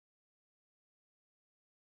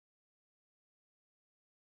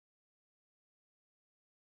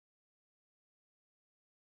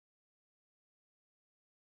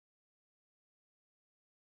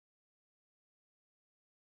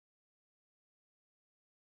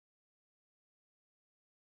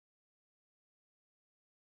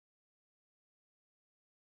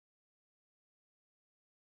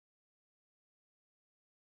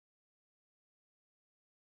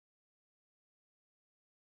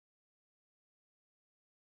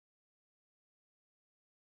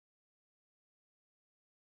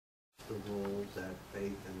the roles that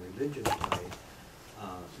faith and religion play,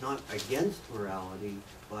 not against morality,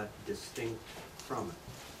 but distinct from it.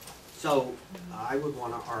 So I would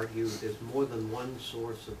want to argue there's more than one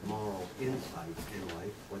source of moral insight in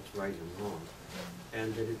life, what's right and wrong,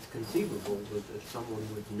 and that it's conceivable that someone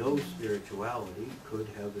with no spirituality could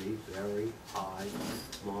have a very high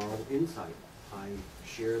moral insight. I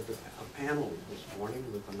shared a panel this morning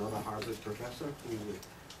with another Harvard professor who would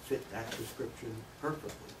fit that description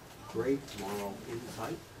perfectly. Great moral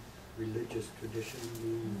insight. Religious tradition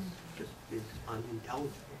means just is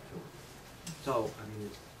unintelligible to him. So, I mean,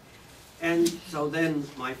 and so then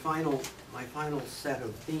my final set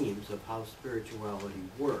of themes of how spirituality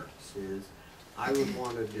works is I would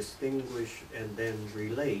want to distinguish and then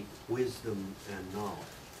relate wisdom and knowledge.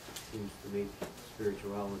 It seems to me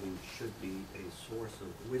spirituality should be a source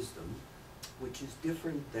of wisdom, which is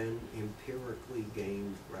different than empirically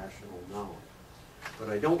gained rational knowledge. But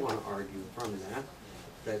I don't want to argue from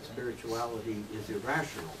that spirituality is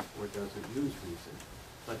irrational or doesn't use reason.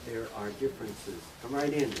 But there are differences. Come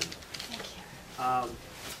right in.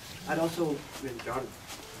 I'd also, John,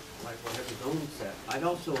 like what his own said,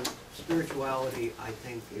 spirituality, I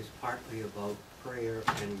think, is partly about prayer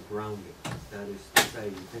and grounding. That is to say,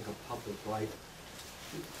 you think of public life.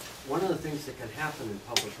 One of the things that can happen in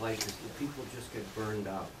public life is that people just get burned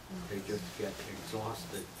out. They just get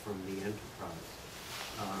exhausted from the enterprise.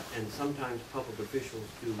 And sometimes public officials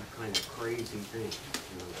do kind of crazy things.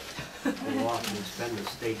 You know, go off and spend the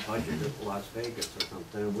state budget at Las Vegas or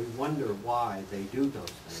something, and we wonder why they do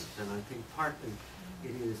those things. And I think partly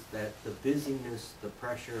it is that the busyness, the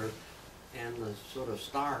pressure, and the sort of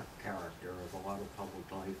star character of a lot of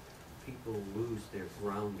public life, people lose their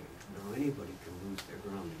grounding. Now, anybody can lose their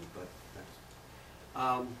grounding, but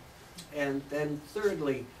that's... and then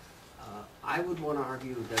thirdly, I would want to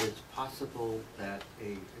argue that it's possible that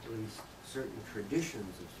at least certain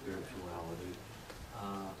traditions of spirituality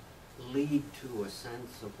lead to a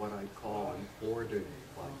sense of what I call an ordered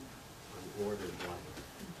life.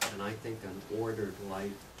 And I think an ordered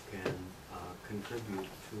life can contribute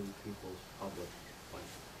to people's public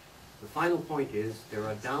life. The final point is there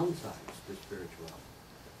are downsides to spirituality.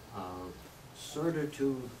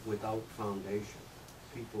 Certitude without foundation.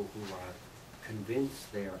 People who are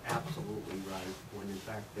convinced they are absolutely right when in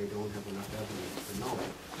fact they don't have enough evidence to know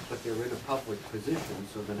it. But they're in a public position,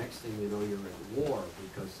 so the next thing you know you're at war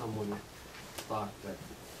because someone thought that,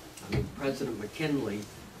 I mean, President McKinley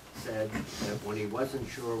said that when he wasn't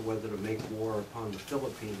sure whether to make war upon the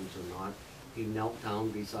Philippines or not, he knelt down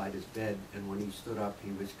beside his bed, and when he stood up,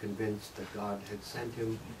 he was convinced that God had sent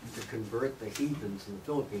him to convert the heathens in the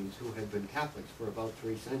Philippines who had been Catholics for about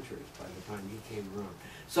 3 centuries by the time he came around.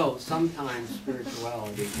 So sometimes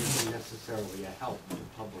spirituality isn't necessarily a help to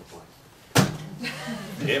public life.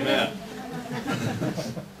 Amen.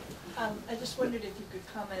 I just wondered if you could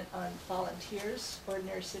comment on volunteers,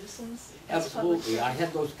 ordinary citizens. Absolutely. I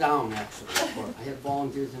had those down, actually. I had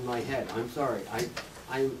volunteers in my head. I'm sorry.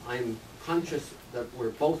 I'm conscious that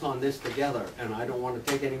we're both on this together, and I don't want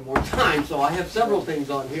to take any more time, so I have several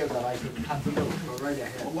things on here that I can cut through. Go right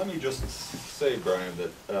ahead. Well, let me just say, Brian,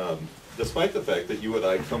 that despite the fact that you and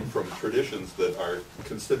I come from traditions that are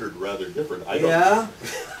considered rather different, I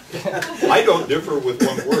don't differ with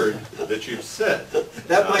one word that you've said.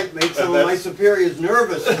 That might make some of my superiors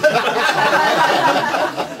nervous.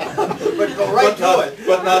 But go right to it.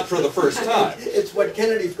 But not for the first time. It's what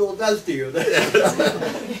Kennedy School does to you.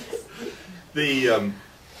 The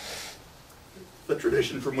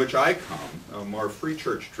tradition from which I come, a more free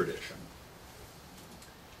church tradition,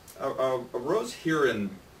 arose here in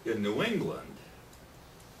New England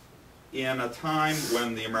in a time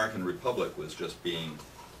when the American Republic was just being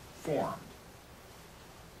formed.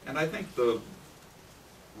 And I think the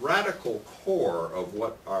radical core of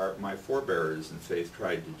what my forebears in faith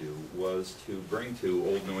tried to do was to bring to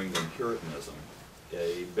old New England Puritanism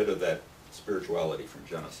a bit of that spirituality from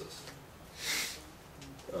Genesis.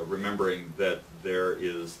 Remembering that there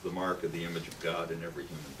is the mark of the image of God in every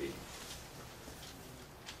human being.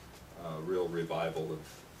 A real revival of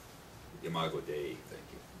Imago Dei, thank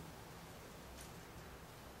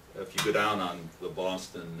you. If you go down on the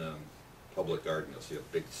Boston Public Garden, you'll see a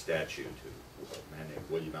big statue to a man named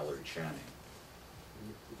William Ellery Channing,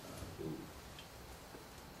 who,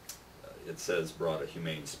 it says, brought a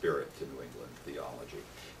humane spirit to New England theology.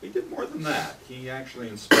 He did more than that. He actually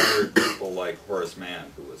inspired people like Horace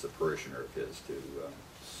Mann, who was a parishioner of his, to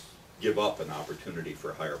give up an opportunity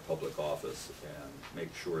for higher public office and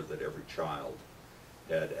make sure that every child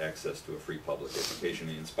had access to a free public education.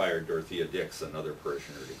 He inspired Dorothea Dix, another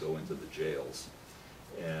parishioner, to go into the jails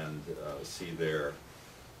and see there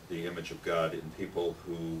the image of God in people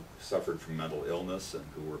who suffered from mental illness and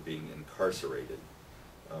who were being incarcerated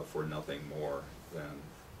for nothing more than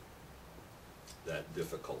that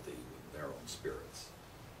difficulty with their own spirits.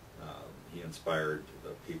 He inspired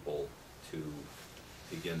people to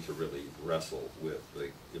begin to really wrestle with the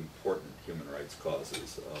important human rights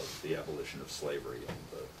causes of the abolition of slavery and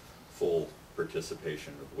the full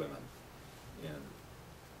participation of women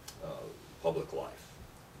in public life.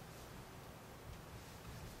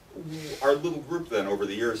 Our little group then over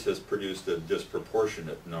the years has produced a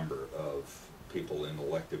disproportionate number of people in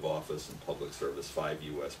elective office and public service, 5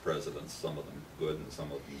 U.S. presidents, some of them good and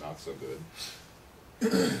some of them not so good.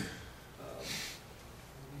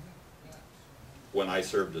 When I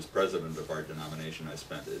served as president of our denomination, I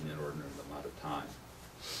spent an inordinate amount of time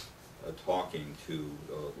talking to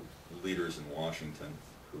leaders in Washington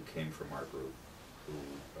who came from our group, who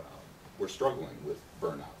were struggling with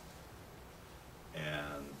burnout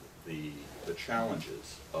and the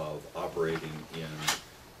challenges of operating in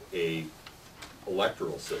a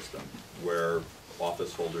electoral system where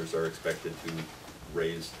office holders are expected to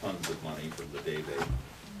raise tons of money from the day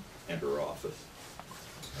they enter office.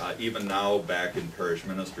 Even now, back in parish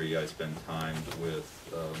ministry, I spend time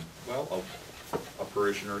with, a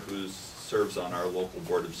parishioner who serves on our local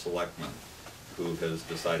board of selectmen, who has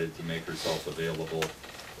decided to make herself available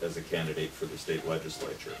as a candidate for the state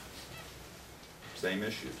legislature. Same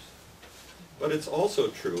issues. But it's also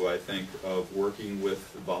true, I think, of working with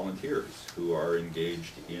volunteers who are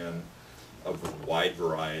engaged in a wide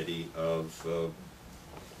variety of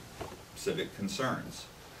civic concerns.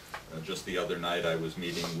 Just the other night I was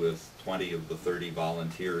meeting with 20 of the 30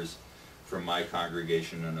 volunteers from my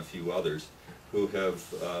congregation and a few others who have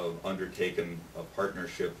undertaken a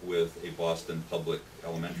partnership with a Boston public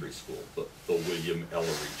elementary school, the William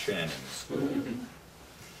Ellery Channing School,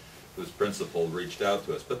 whose principal reached out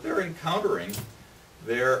to us. But they're encountering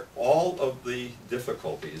all of the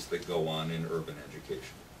difficulties that go on in urban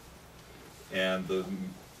education. And the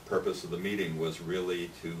purpose of the meeting was really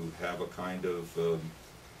to have a kind of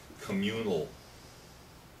communal,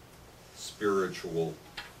 spiritual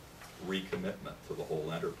recommitment to the whole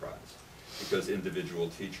enterprise. Because individual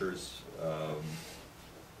teachers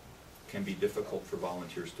can be difficult for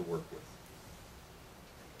volunteers to work with.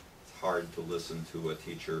 It's hard to listen to a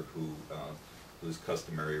teacher whose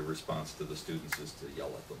customary response to the students is to yell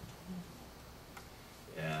at them.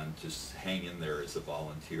 And just hang in there as a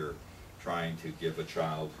volunteer, trying to give a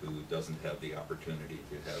child who doesn't have the opportunity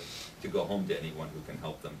to go home to anyone who can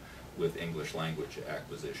help them with English language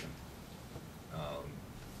acquisition.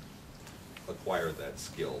 Acquire that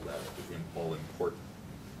skill, that all-important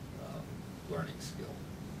learning skill.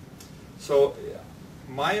 So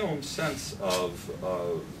my own sense of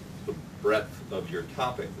the breadth of your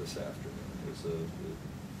topic this afternoon is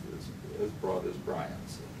as broad as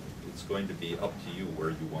Bryan's. It's going to be up to you where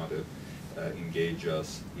you want to engage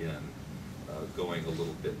us in going a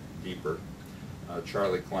little bit deeper.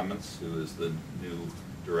 Charlie Clements, who is the new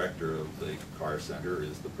director of the Carr Center,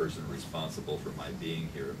 is the person responsible for my being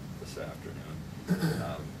here this afternoon.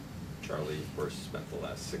 Charlie, of course, spent the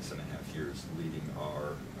last 6.5 years leading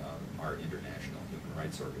our international human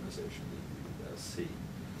rights organization, the USC.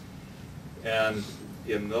 And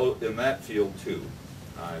in that field too,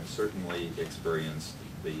 I've certainly experienced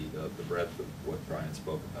the breadth of what Bryan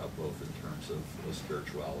spoke about, both in terms of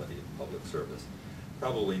spirituality and public service.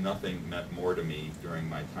 Probably nothing meant more to me during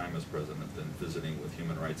my time as president than visiting with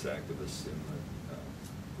human rights activists in the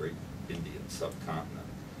great Indian subcontinent,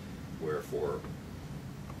 where for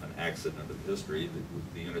an accident of history,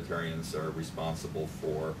 the Unitarians are responsible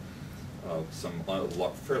for some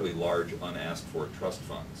fairly large unasked for trust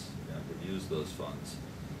funds, and have used those funds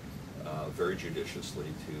very judiciously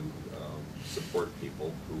to support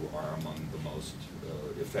people who are among the most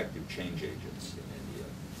effective change agents in India.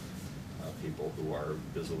 People who are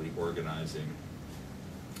busily organizing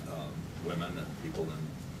women and people in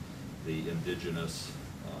the indigenous,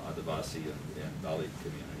 Adivasi and Dalit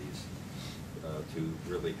communities to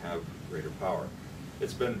really have greater power.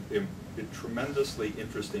 It's been tremendously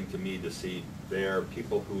interesting to me to see there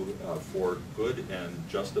people who, for good and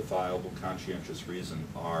justifiable conscientious reason,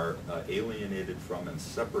 are alienated from and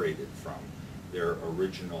separated from their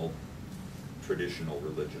original traditional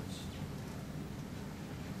religions.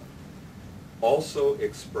 Also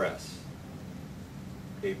express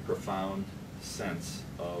a profound sense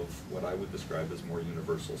of what I would describe as more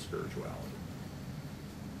universal spirituality.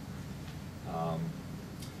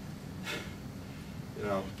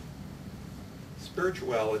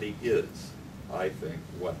 Spirituality is, I think,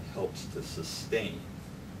 what helps to sustain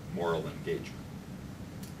moral engagement.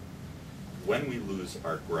 when we lose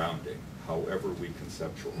our grounding, however we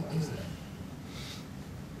conceptualize that,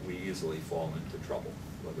 we easily fall into trouble,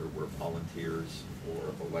 whether we're volunteers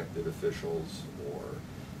or elected officials or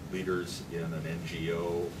leaders in an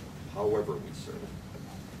NGO, however we serve.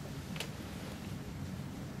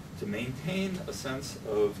 To maintain a sense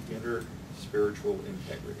of inner spiritual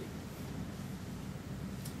integrity,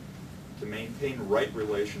 to maintain right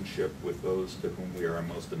relationship with those to whom we are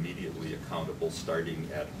most immediately accountable, starting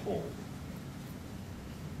at home,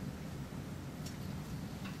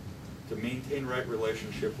 to maintain right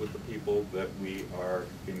relationship with the people that we are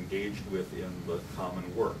engaged with in the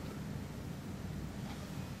common work.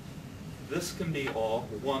 This can be all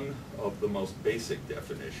one of the most basic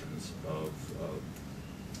definitions of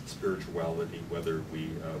spirituality, whether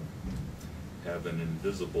we have an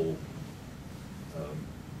invisible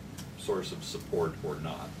source of support or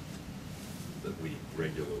not that we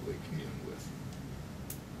regularly commune with.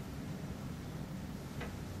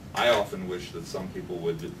 I often wish that some people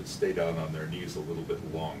would stay down on their knees a little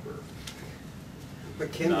bit longer.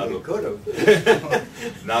 McKinley could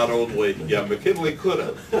have. Not only, yeah, McKinley could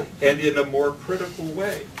have, and in a more critical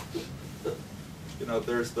way. You know,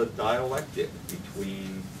 there's the dialectic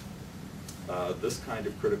between this kind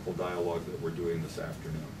of critical dialogue that we're doing this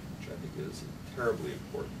afternoon, which I think is terribly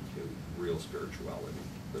important to real spirituality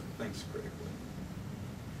that thinks critically,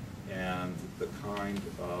 and the kind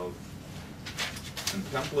of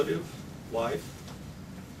contemplative life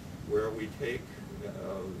where we take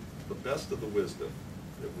the best of the wisdom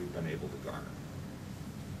that we've been able to garner,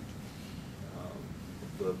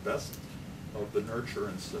 the best of the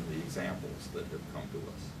nurturance and the examples that have come to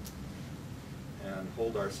us, and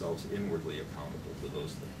hold ourselves inwardly accountable to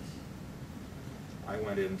those things. I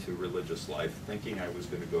went into religious life thinking I was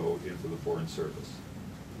going to go into the Foreign Service.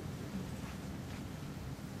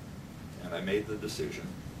 And I made the decision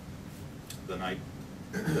the night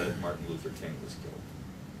that Martin Luther King was killed.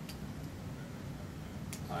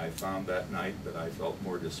 I found that night that I felt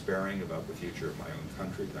more despairing about the future of my own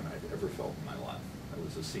country than I'd ever felt in my life. I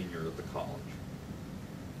was a senior at the college.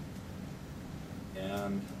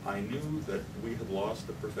 And I knew that we had lost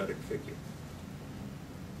a prophetic figure.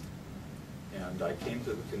 And I came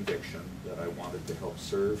to the conviction that I wanted to help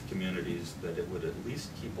serve communities that it would at least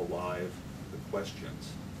keep alive the questions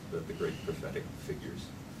that the great prophetic figures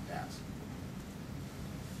asked.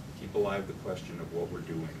 Keep alive the question of what we're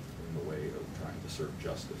doing in the way of trying to serve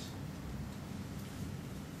justice.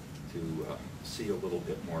 To see a little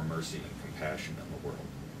bit more mercy and compassion in the world,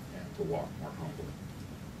 and to walk more humbly.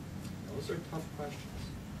 Those are tough questions.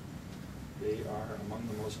 They are among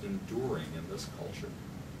the most enduring in this culture.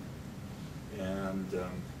 And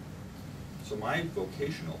so my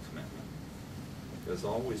vocational commitment has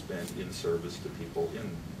always been in service to people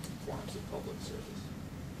in forms of public service,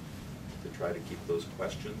 to try to keep those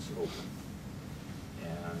questions open,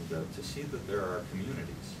 and to see that there are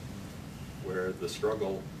communities where the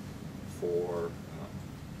struggle for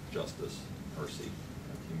justice, mercy,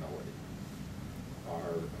 and humility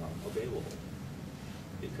are available.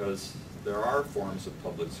 Because there are forms of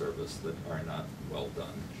public service that are not well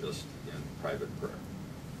done just in private prayer.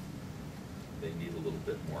 They need a little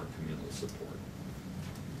bit more communal support.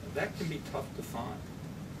 And that can be tough to find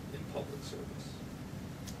in public service.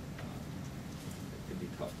 It can be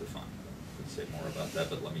tough to find. I could say more about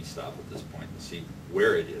that, but let me stop at this point and see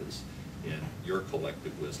where it is in your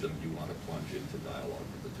collective wisdom you want to plunge into dialogue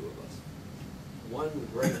with the two of us. One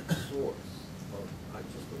great source of,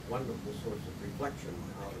 just a wonderful source of reflection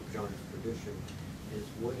out of John's tradition is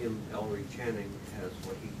William Ellery Channing has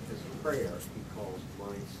what he, as a prayer, he calls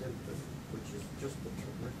Mind Symphony, which is just a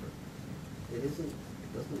terrific. It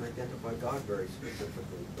doesn't identify God very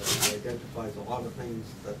specifically, but it identifies a lot of things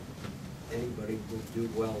that anybody will do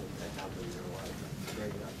well to have in their life.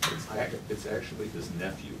 It's actually his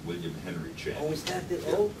nephew, William Henry Channing. Oh, is that the,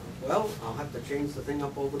 oh, well, I'll have to change the thing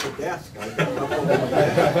up over the desk. I got it up over the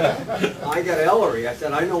desk. I got Ellery. I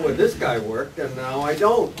said, I know where this guy worked, and now I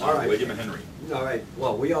don't. All right. William Henry. All right,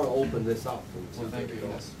 well, we ought to open this up. Well, thank you,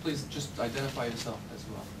 yes. Please just identify yourself as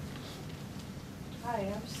well. Hi,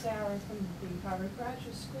 I'm Sarah from the Harvard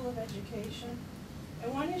Graduate School of Education.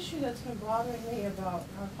 And one issue that's been bothering me about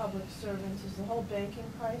our public servants is the whole banking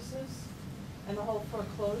crisis and the whole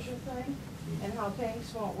foreclosure thing and how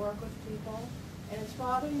banks won't work with people. And it's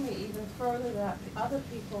bothering me even further that other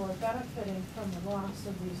people are benefiting from the loss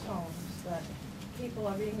of these homes, that people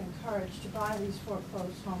are being encouraged to buy these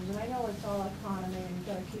foreclosed homes. And I know it's all economy and you've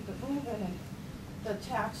got to keep it moving, and the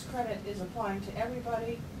tax credit is applying to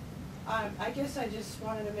everybody. I guess I just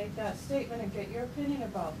wanted to make that statement and get your opinion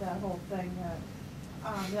about that whole thing, that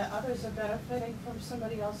that others are benefiting from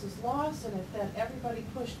somebody else's loss, and if then everybody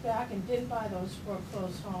pushed back and didn't buy those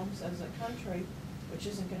foreclosed homes as a country, which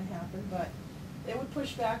isn't gonna happen, but they would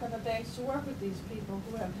push back on the banks to work with these people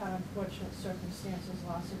who have had unfortunate circumstances,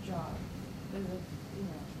 lost a job. They would, you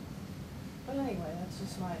know. But anyway, that's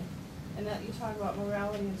just my, and that you talk about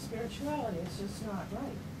morality and spirituality, it's just not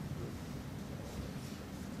right.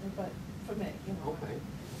 But for me, you know. Okay,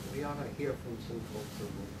 we ought to hear from some folks who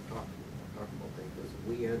will talk about things, because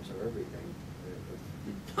we answer everything.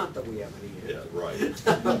 Not that we have any answer. Yeah,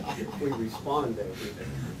 right. We respond to everything.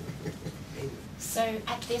 So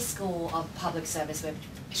at this school of public service where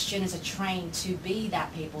students are trained to be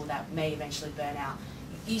that people that may eventually burn out,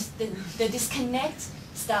 the disconnect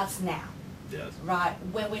starts now, Yes. right?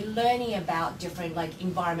 Where we're learning about different like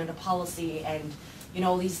environmental policy and you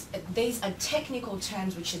know these are technical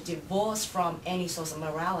terms which are divorced from any source of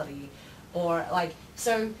morality, or like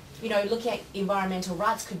so you know looking at environmental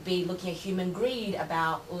rights could be looking at human greed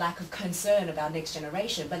about lack of concern about next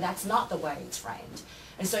generation, but that's not the way it's framed.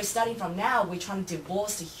 And so starting from now, we're trying to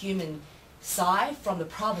divorce the human side from the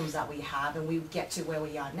problems that we have, and we get to where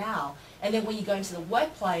we are now. And then when you go into the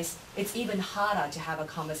workplace, it's even harder to have a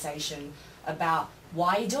conversation about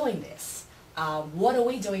why you're doing this. What are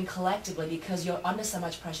we doing collectively, because you're under so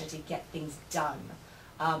much pressure to get things done.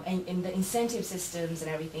 And the incentive systems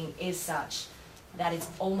and everything is such that it's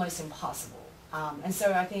almost impossible. And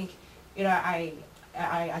so I think, you know,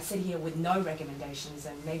 I sit here with no recommendations,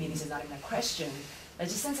 and maybe this is not even a question.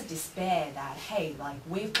 There's a sense of despair that, hey, like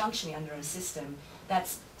we're functioning under a system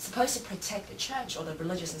that's supposed to protect the church or the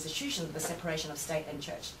religious institutions, the separation of state and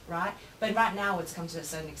church, right? But right now it's come to a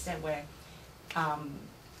certain extent where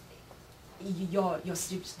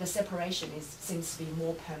the separation seems to be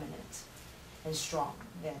more permanent and strong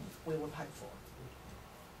than we would hope for.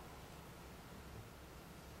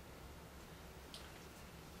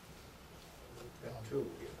 Got two.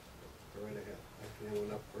 Go right ahead.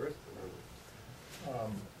 Anyone up first?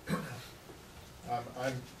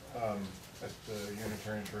 I'm at the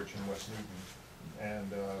Unitarian Church in West Newton,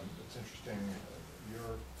 and it's interesting,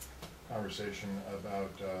 your conversation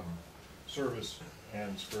about service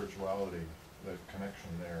and spirituality, the connection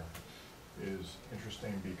there is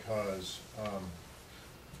interesting because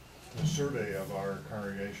the survey of our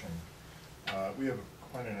congregation, we have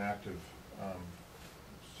quite an active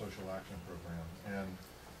social action program, and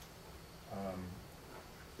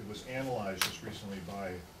it was analyzed just recently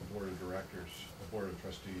by the board of directors, the board of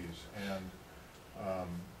trustees, and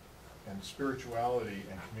spirituality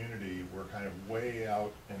and community were kind of way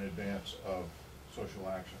out in advance of social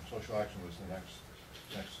action. Social action was the next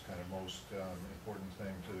kind of most important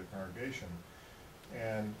thing to the congregation.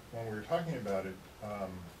 And when we were talking about it,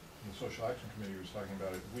 the social action committee was talking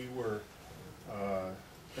about it, we were,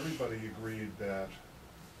 everybody agreed that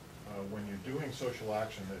when you're doing social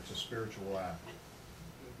action, it's a spiritual act.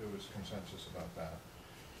 There was consensus about that.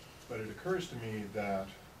 But it occurs to me that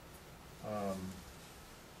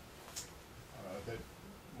that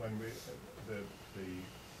when the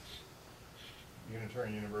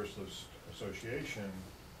Unitarian Universalist Association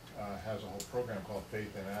has a whole program called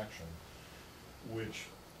Faith in Action, which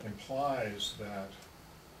implies that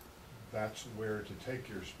that's where to take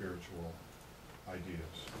your spiritual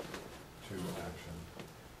ideas to action.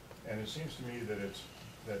 And it seems to me that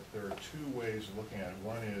there are two ways of looking at it.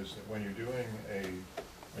 One is that when you're doing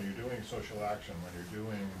social action, when you're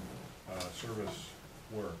doing service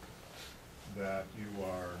work, that you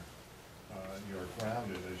are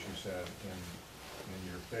grounded, as you said, in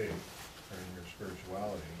your faith or in your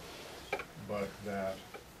spirituality, but that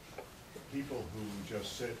people who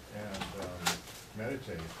just sit and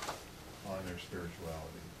meditate on their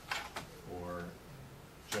spirituality, or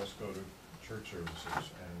just go to church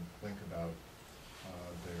services and think about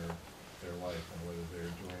their life and whether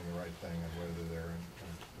they're doing the right thing and whether they're in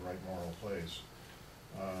the right moral place.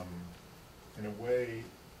 In a way,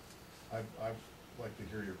 I'd like to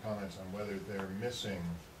hear your comments on whether they're missing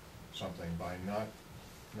something by not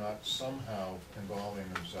somehow involving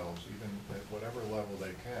themselves, even at whatever level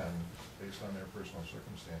they can, based on their personal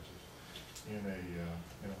circumstances, in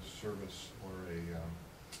a service or a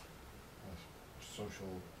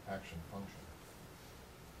social action function.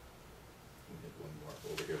 We'll get one more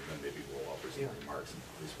over here, and then maybe we'll offer some remarks and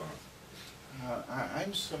response.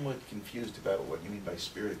 I'm somewhat confused about what you mean by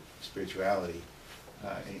spirituality.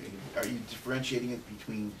 Are you differentiating it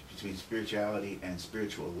between spirituality and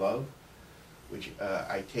spiritual love, which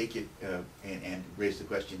I take it and raise the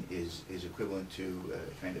question is equivalent to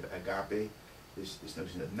kind of agape, this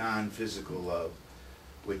notion of non-physical love,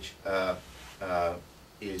 which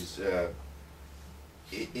is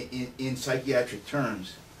in psychiatric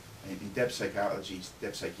terms, in depth psychology,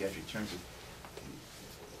 depth psychiatric terms,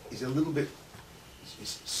 is a little bit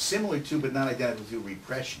similar to, but not identical to,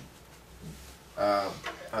 repression. I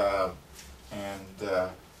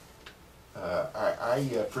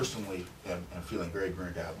personally am feeling very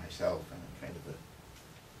burned out myself, and I'm kind of a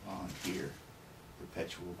volunteer,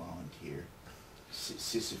 perpetual volunteer,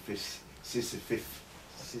 Sisyphean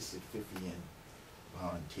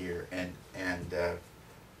volunteer, and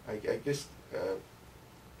I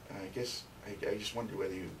just wonder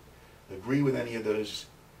whether you agree with any of those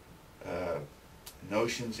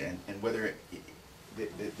notions, and whether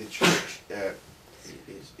the church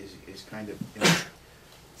is kind of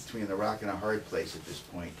between the rock and a hard place at this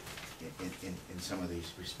point in some of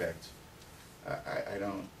these respects. I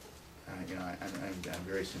don't, I'm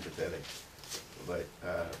very sympathetic, but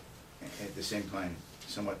at the same time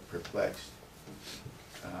somewhat perplexed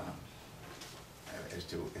as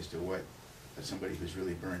to what somebody who's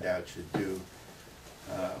really burned out should do.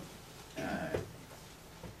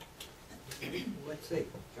 Let's see,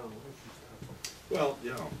 John, what Well,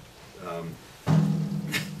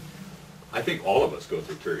 I think all of us go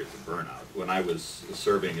through periods of burnout. When I was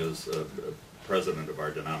serving as president of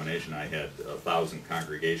our denomination, I had 1,000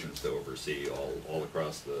 congregations to oversee all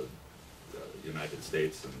across the United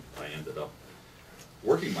States, and I ended up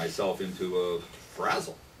working myself into a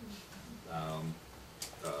frazzle.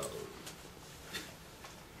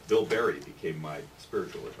 Bill Berry became my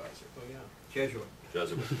spiritual advisor. Oh, yeah, Jesuit.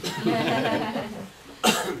 Jesuit.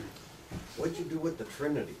 What'd you do with the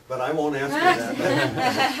Trinity? But I won't ask you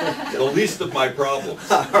that. The least of my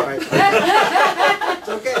problems. All right. It's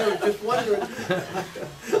okay, I was just wondering.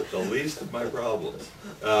 The least of my problems.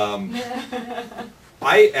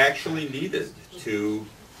 I actually needed to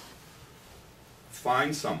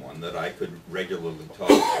find someone that I could regularly talk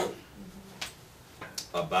to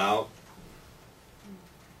about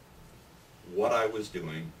what I was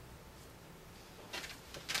doing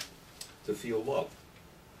to feel love,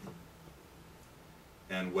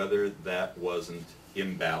 and whether that wasn't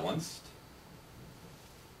imbalanced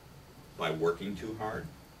by working too hard,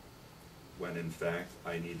 when in fact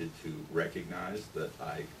I needed to recognize that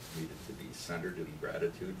I needed to be centered in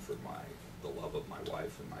gratitude for the love of my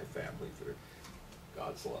wife and my family, for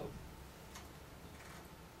God's love.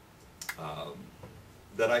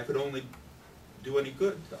 That I could only do any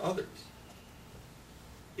good to others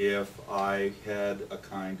if I had a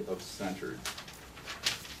kind of centered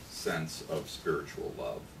sense of spiritual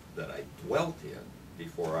love that I dwelt in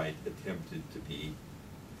before I attempted to be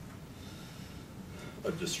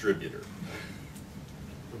a distributor.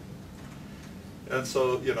 And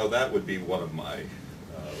so, that would be one of my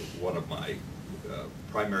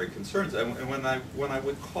primary concerns. And when I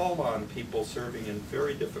would call on people serving in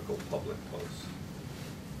very difficult public posts,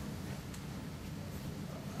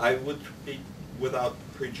 I would be, without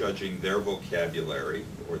prejudging their vocabulary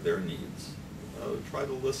or their needs, try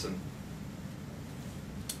to listen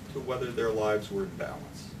to whether their lives were in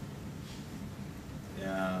balance.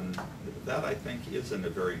 And that, I think, isn't a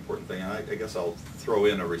very important thing. And I guess I'll throw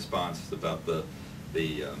in a response about the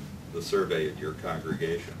survey at your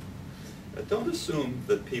congregation. Don't assume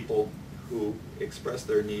that people who express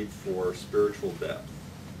their need for spiritual depth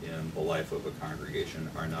in the life of a congregation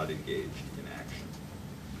are not engaged in action.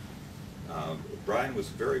 Bryan was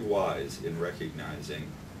very wise in recognizing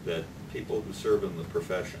that people who serve in the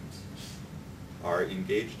professions are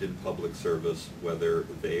engaged in public service, whether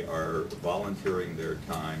they are volunteering their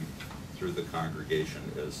time through the congregation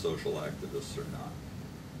as social activists or not.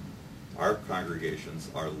 Our congregations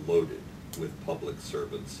are loaded with public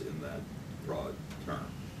servants in that broad term.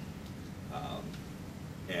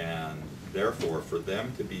 And therefore, for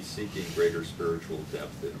them to be seeking greater spiritual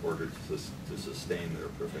depth in order to sustain their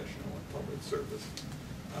professional and public service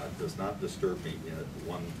does not disturb me in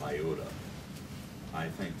one iota. I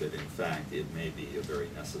think that, in fact, it may be a very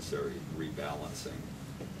necessary rebalancing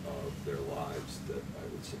of their lives that I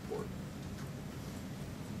would support.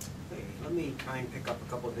 Hey, let me try and pick up a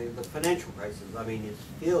couple of things. The financial crisis, it's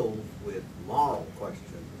filled with moral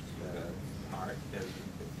questions that are, and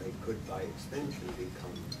if they could, by extension,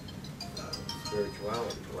 become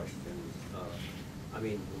spirituality questions.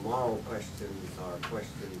 The moral questions are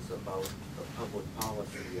questions about the public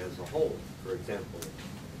policy as a whole. For example, the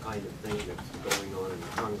kind of thing that's going on in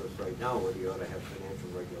Congress right now, whether you ought to have financial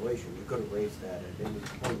regulation. You could have raised that at any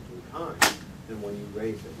point in time, and when you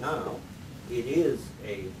raise it now, it is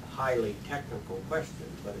a highly technical question,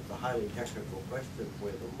 but it's a highly technical question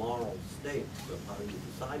where the moral stakes of how you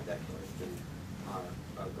decide that question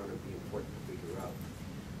are going to be important to figure out.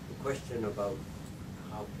 The question about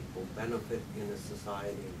how people benefit in a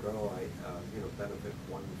society and grow, benefit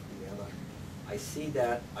one from the other. I see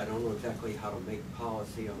that. I don't know exactly how to make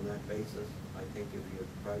policy on that basis. I think if you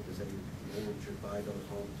try to say no one should buy those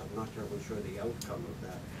homes, I'm not terribly sure the outcome of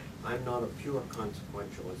that. I'm not a pure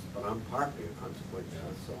consequentialist, but I'm partly a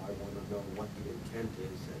consequentialist, so I want to know what the intent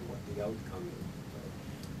is and what the outcome is.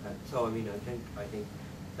 So I mean, I think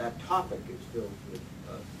that topic is filled with,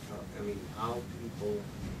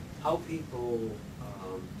 how people,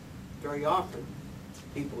 very often,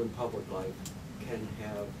 people in public life can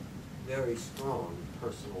have very strong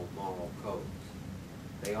personal moral codes.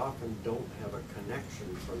 They often don't have a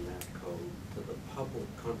connection from that code to the public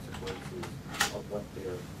consequences of what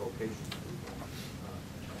their vocation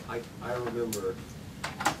is. I remember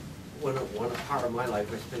one part of my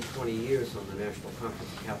life, I spent 20 years on the National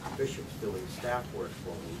Conference of Catholic Bishops doing staff work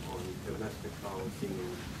for them on domestic policy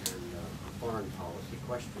and foreign policy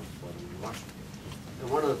questions for them in Washington. And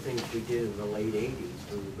one of the things we did in the late 80s,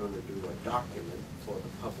 we were going to do a document for the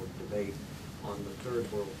public debate on the third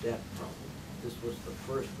world debt problem. This was the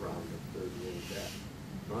first round of third world debt,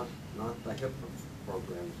 not the HIPAA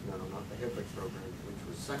programs, no, not the HIPAA programs, which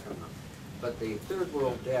was second round. But the third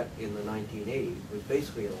world debt in the 1980s was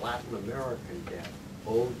basically a Latin American debt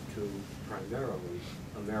owed to primarily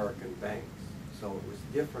American banks. So it was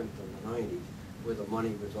different than the 90s, where the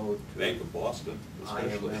money was owed to Bank of Boston,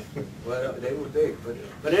 especially. IMF. Well, they were big,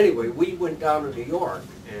 but anyway, we went down to New York,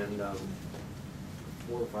 and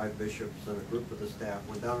 4 or 5 bishops and a group of the staff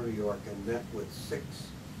went down to New York and met with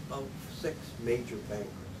about six major bankers.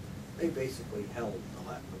 They basically held the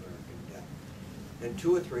Latin American debt. And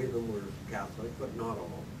 2 or 3 of them were Catholic, but not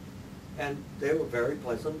all. And they were very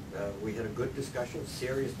pleasant. We had a good discussion,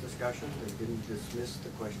 serious discussion. They didn't dismiss the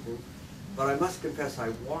question. But I must confess, I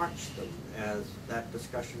watched them as that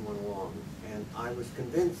discussion went along, and I was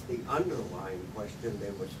convinced the underlying question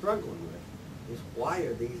they were struggling with is, why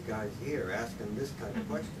are these guys here asking this kind of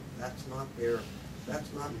question? That's not their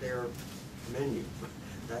menu.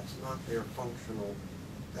 That's not their functional,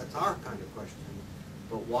 that's our kind of question.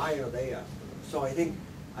 But why are they asking them? So I think,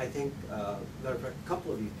 matter of fact, a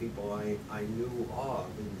couple of these people I knew of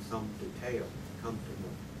in some detail come to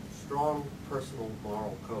a strong personal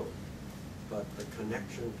moral code, but the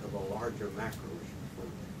connection to the larger macro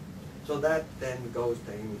issues. So that then goes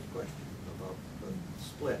to Amy's question about the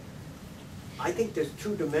split. I think there's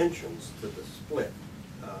 2 dimensions to the split.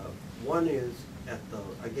 One is at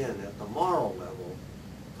the moral level,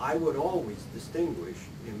 I would always distinguish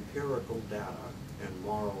empirical data and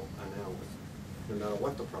moral analysis, no matter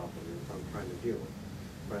what the problem is I'm trying to deal with.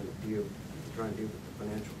 Trying to deal with the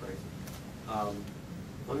financial crisis.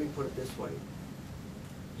 Let me put it this way.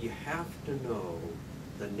 You have to know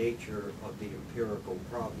the nature of the empirical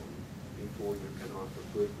problem before you can offer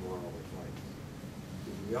good moral advice.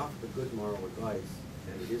 If you offer good moral advice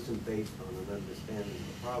and it isn't based on an understanding of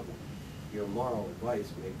the problem, your moral advice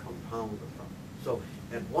may compound the problem. So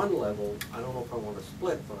at one level, I don't know if I want to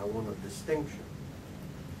split, but I want a distinction.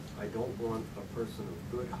 I don't want a person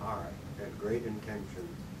of good heart and great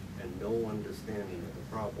intentions and no understanding of the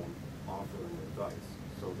problem offering advice.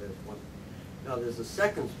 So there's one. Now there's a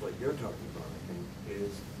second split you're talking about, I think,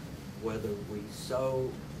 is whether we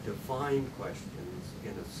so define questions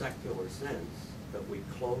in a secular sense that we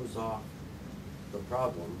close off the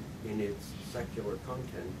problem in its secular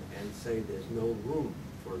content and say there's no room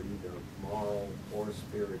for either moral or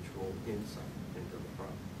spiritual insight into the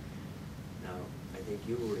problem. Now, I think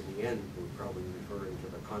you were, in the end, were probably referring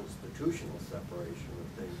to the constitutional separation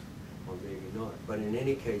of things, or maybe not. But in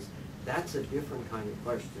any case, that's a different kind of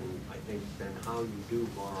question, I think, than how you do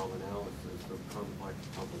moral analysis of complex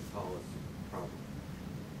public policy problems.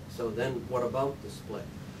 So then, what about the split?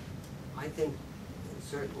 I think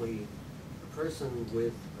certainly a person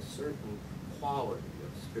with a certain quality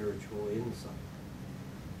of spiritual insight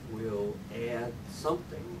will add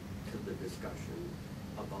something to the discussion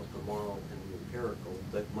about the moral and the empirical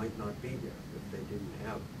that might not be there if they didn't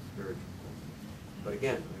have spiritual. But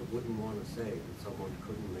again, I wouldn't want to say that someone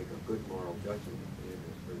couldn't make a good moral judgment if they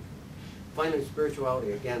had spiritual. Finally,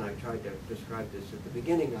 spirituality, again, I tried to describe this at the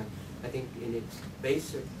beginning. I think in its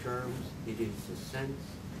basic terms, it is the sense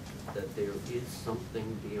that there is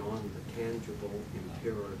something beyond the tangible,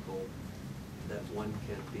 empirical, that one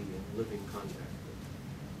can be in living contact with.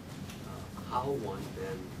 How one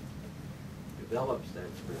then develops that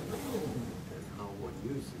spirituality and how one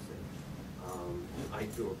uses it. I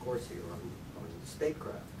do a course here on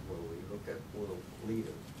statecraft, where we look at world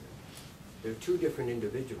leaders. There are 2 different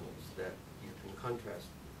individuals that you can contrast.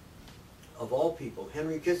 Of all people,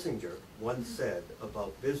 Henry Kissinger once said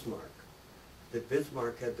about Bismarck, that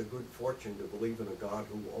Bismarck had the good fortune to believe in a God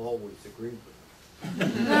who always agreed with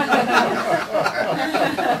him.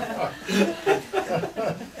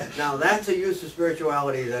 Now that's a use of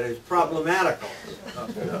spirituality that is problematical.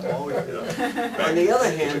 Always is. On the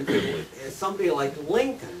other hand, is somebody like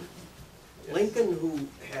Lincoln, who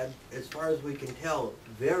had, as far as we can tell,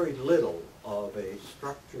 very little of a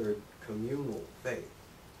structured communal faith,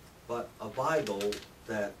 but a Bible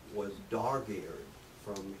that was dog-eared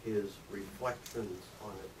from his reflections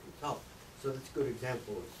on it himself. So that's a good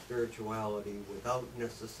example of spirituality without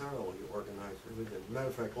necessarily organized religion. As a matter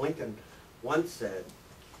of fact, Lincoln once said,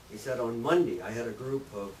 he said, on Monday I had a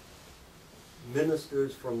group of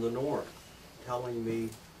ministers from the North telling me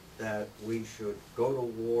that we should go to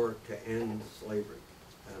war to end slavery.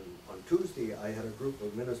 And on Tuesday I had a group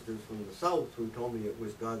of ministers from the South who told me it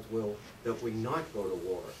was God's will that we not go to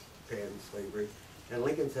war to end slavery. And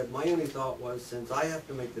Lincoln said, my only thought was, since I have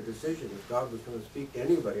to make the decision, if God was going to speak to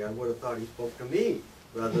anybody, I would have thought he spoke to me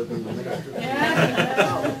rather than the minister.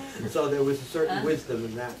 So there was a certain wisdom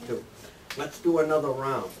in that too. Let's do another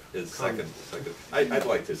round. Second. I'd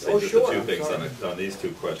like to say just sure, a few things on these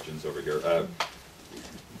two questions over here.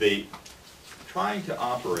 The trying to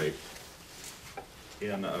operate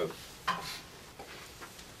in a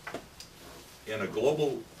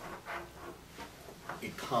global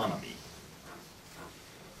economy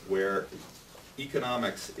where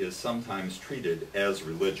economics is sometimes treated as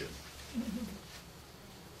religion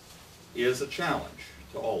is a challenge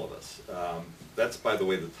to all of us. That's, by the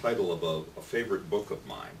way, the title of a favorite book of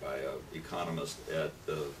mine by an economist at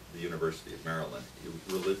the University of Maryland,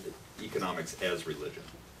 Economics as Religion.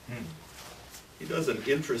 He does an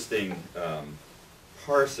interesting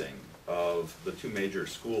parsing of the two major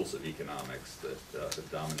schools of economics that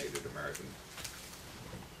have dominated American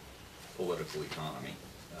political economy,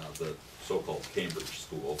 the so-called Cambridge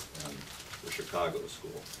School and the Chicago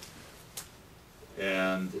School.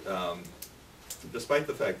 And despite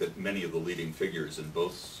the fact that many of the leading figures in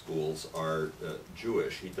both schools are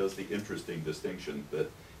Jewish, he does the interesting distinction that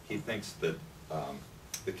he thinks that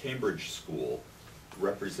the Cambridge School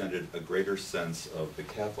represented a greater sense of the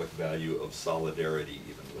Catholic value of solidarity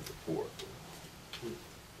even with the poor,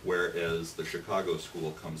 whereas the Chicago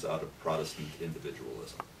School comes out of Protestant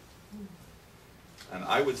individualism. And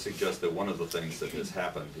I would suggest that one of the things that has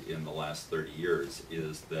happened in the last 30 years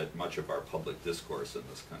is that much of our public discourse in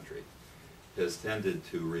this country has tended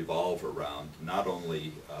to revolve around not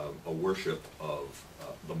only a worship of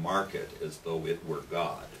the market as though it were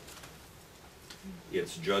God,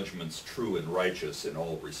 its judgments true and righteous in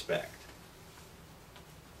all respect,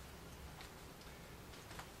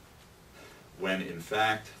 when in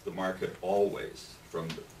fact the market always, from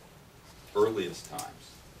the earliest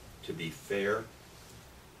times, to be fair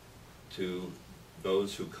to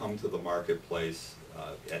those who come to the marketplace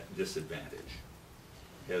at disadvantage,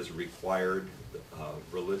 has required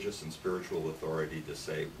religious and spiritual authority to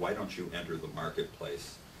say, why don't you enter the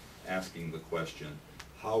marketplace asking the question,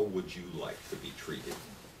 how would you like to be treated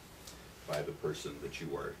by the person that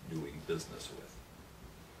you are doing business with?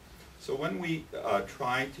 So when we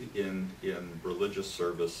try to, in religious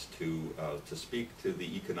service, to speak to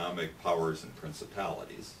the economic powers and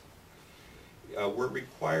principalities, we're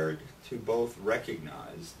required to both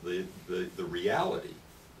recognize the reality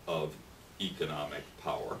of economic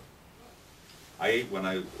power. When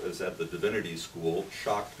I was at the divinity school,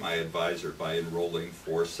 shocked my advisor by enrolling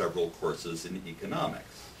for several courses in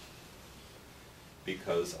economics,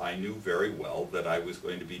 because I knew very well that I was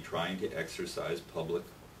going to be trying to exercise public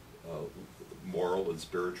moral and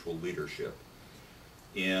spiritual leadership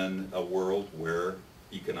in a world where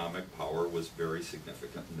economic power was very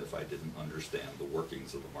significant, and if I didn't understand the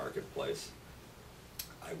workings of the marketplace,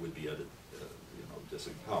 I would be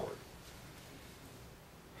disempowered.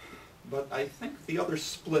 But I think the other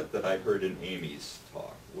split that I heard in Amy's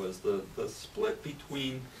talk was the split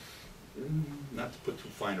between, not to put too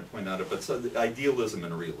fine a point on it, but the idealism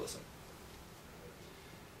and realism.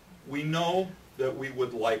 We know that we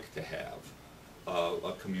would like to have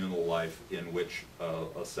a communal life in which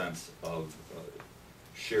a sense of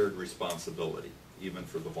shared responsibility, even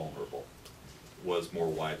for the vulnerable, was more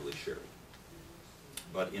widely shared.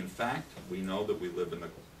 But in fact, we know that we live in a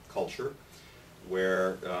culture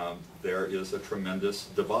where there is a tremendous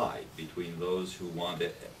divide between those who want to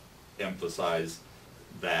emphasize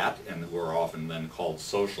that, and who are often then called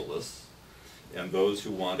socialists, and those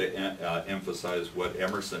who want to emphasize what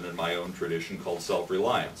Emerson in my own tradition called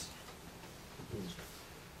self-reliance.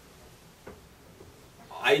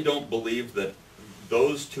 I don't believe that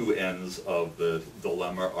those two ends of the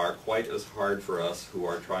dilemma are quite as hard for us who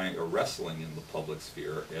are trying or wrestling in the public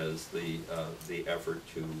sphere as the effort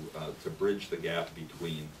to bridge the gap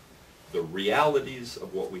between the realities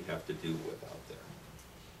of what we have to deal with out there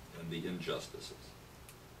and the injustices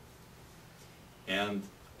and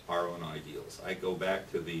our own ideals. I go back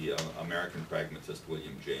to the American pragmatist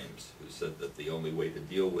William James, who said that the only way to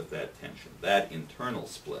deal with that tension, that internal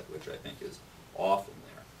split, which I think is often there,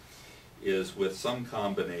 is with some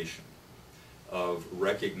combination of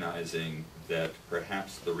recognizing that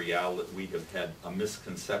perhaps the reality, we have had a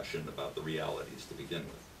misconception about the realities to begin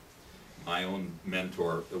with. My own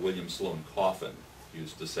mentor, William Sloane Coffin,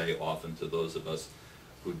 used to say often to those of us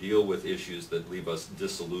who deal with issues that leave us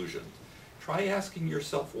disillusioned, try asking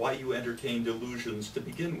yourself why you entertained illusions to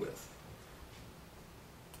begin with.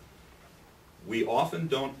 We often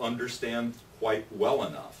don't understand quite well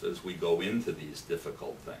enough as we go into these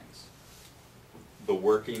difficult things the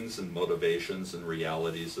workings and motivations and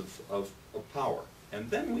realities of power.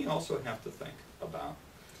 And then we also have to think about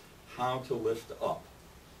how to lift up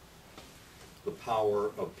the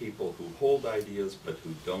power of people who hold ideas but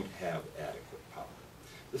who don't have adequate power.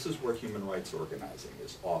 This is where human rights organizing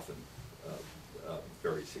is often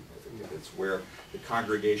very significant. It's where the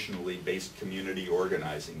congregationally based community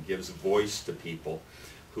organizing gives voice to people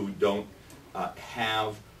who don't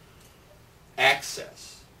have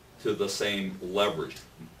access to the same leverage.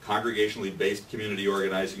 Congregationally based community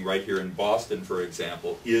organizing right here in Boston, for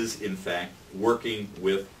example, is in fact working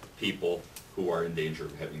with people who are in danger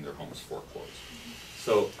of having their homes foreclosed.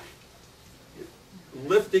 So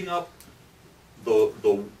lifting up the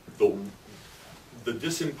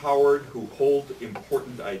disempowered who hold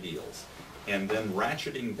important ideals, and then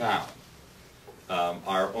ratcheting down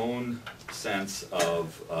our own sense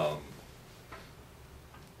of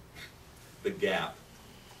the gap,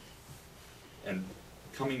 and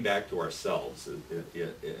coming back to ourselves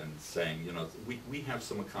and saying, you know, we have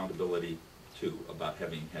some accountability too about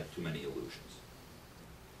having had too many illusions.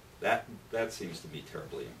 That seems to me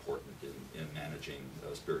terribly important in managing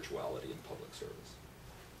spirituality in public service.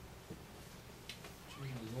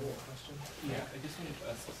 Question? Yeah, I just wanted to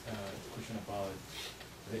ask a question about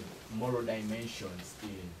the moral dimensions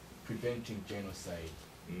in preventing genocide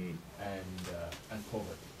and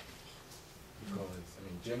poverty. Because, I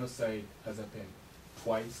mean, genocide has happened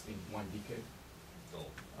twice in one decade,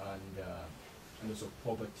 and also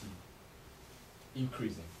poverty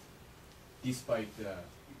increasing despite the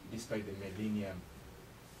Millennium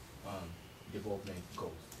Development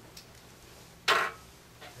Goals.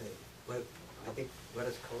 I think, let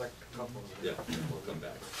us collect a couple of Yeah, them. we'll come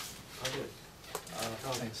back.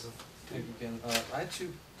 Thanks. Thank you again. I had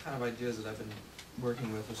two kind of ideas that I've been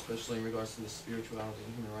working with, especially in regards to the spirituality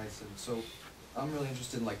and human rights. And so I'm really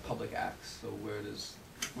interested in like public acts. So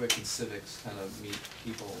where can civics kind of meet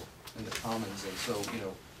people in the commons? And so, you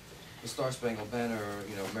know, the Star Spangled Banner,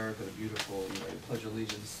 you know, America the Beautiful, you know, Pledge of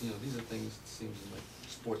Allegiance, you know, these are things, it seems, in like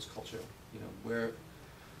sports culture, you know, where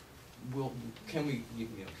can we, you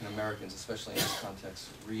know, can Americans, especially in this context,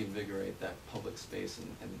 reinvigorate that public space and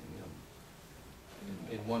you know,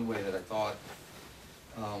 in one way that I thought,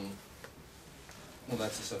 well,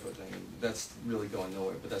 that's a separate thing. That's really going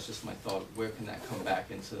nowhere, but that's just my thought. Where can that come back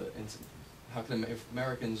into how can, if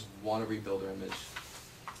Americans want to rebuild their image,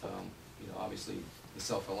 you know, obviously the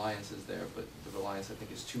self-reliance is there, but the reliance, I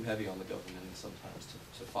think, is too heavy on the government sometimes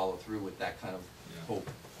to follow through with that kind of hope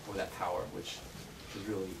or that power, which is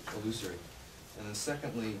really illusory. And then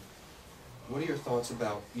secondly, what are your thoughts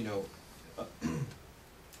about, you know,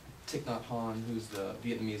 Thich Nhat Hanh, who's the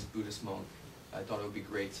Vietnamese Buddhist monk? I thought it would be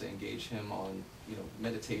great to engage him on, you know,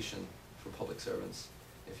 meditation for public servants.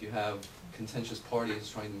 If you have contentious parties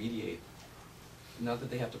trying to mediate, not that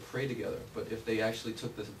they have to pray together, but if they actually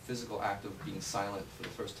took the physical act of being silent for the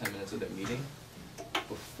first 10 minutes of their meeting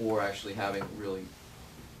before actually having really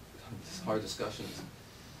hard discussions,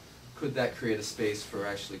 could that create a space for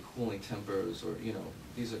actually cooling tempers? Or, you know,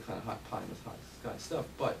 these are kind of hot pie in the hot sky stuff,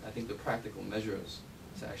 but I think the practical measures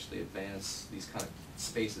to actually advance these kind of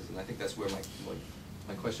spaces, and I think that's where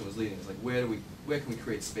my question was leading, is like, where can we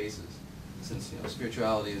create spaces? Since, you know,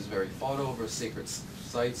 spirituality is very fought over, sacred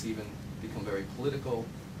sites even become very political,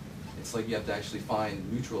 it's like you have to actually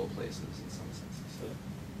find neutral places in some senses.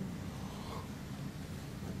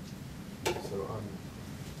 So I'm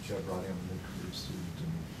Chad Roddy, I'm a career student.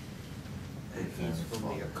 And he's from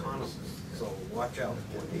The Economist, so watch out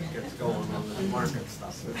when he gets going on the market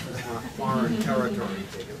stuff. This is not foreign territory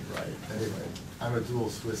to him. Right. Anyway, I'm a dual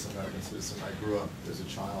Swiss-American citizen. I grew up as a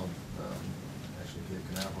child, actually in Cape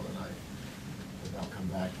Canaveral, and I have now come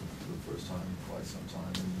back for the first time in quite some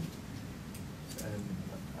time. And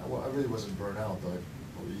I really wasn't burnt out, though I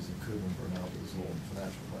probably easily could have been burnt out with this whole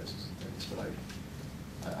financial crisis and things. But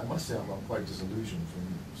I must say I'm quite disillusioned from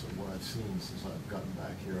sort of what I've seen since I've gotten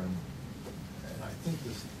back here. And I think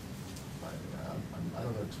this, I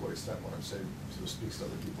don't know to what extent what I'm saying sort of speaks to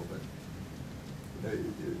other people, but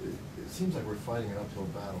it seems like we're fighting an uphill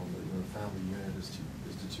battle. That, the family unit is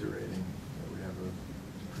deteriorating. We have a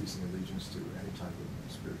decreasing allegiance to any type of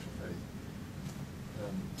spiritual faith.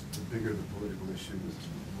 The bigger the political issue, the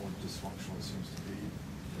more dysfunctional it seems to be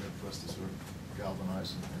for us to sort of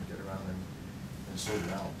galvanize and get around and sort it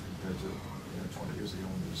out compared to 20 years ago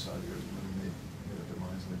when they decided when they made up their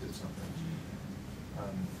minds and they did something.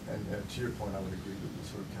 And to your point, I would agree with the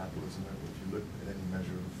sort of capitalism. If you look at any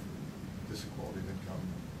measure of disequality of income,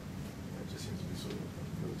 it just seems to be sort of a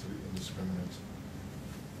relatively indiscriminate,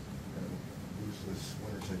 ruthless,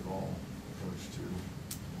 winner-take-all approach to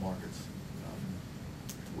markets,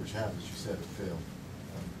 which have, as you said, failed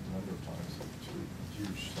a number of times to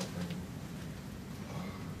huge suffering and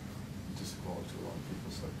disequality to a lot of people.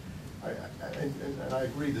 So, and I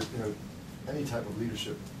agree that any type of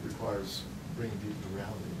leadership requires bringing people to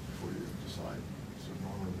reality before you decide sort of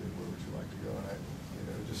normally where would you like to go. And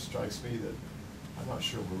it just strikes me that I'm not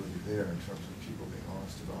sure we're really there in terms of people being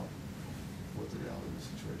honest about what the reality of the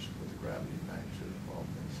situation, what the gravity and magnitude of the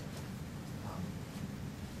problem is.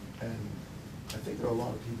 And I think there are a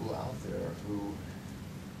lot of people out there who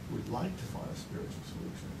would like to find a spiritual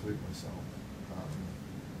solution, including myself.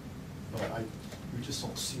 But we just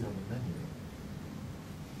don't see it on the menu.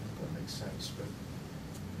 I think that makes sense, but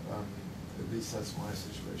at least that's my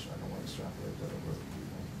situation. I don't want to extrapolate that over other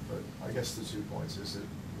people. But I guess the 2 points is that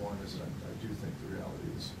one is that I do think the reality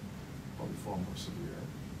is probably far more severe.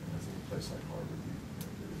 And I think a place like Harvard,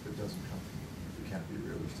 if it doesn't come, if we can't be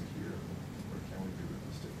realistic here, where can we be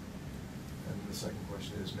realistic? And the second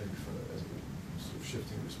question is maybe as a sort of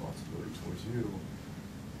shifting responsibility towards you,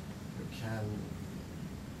 can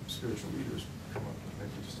spiritual leaders come up with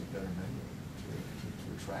maybe just a better menu to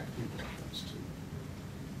attract people like us to?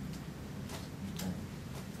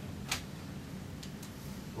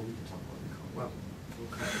 Well, we can talk about the Well,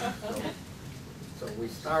 okay. So we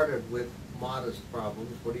started with modest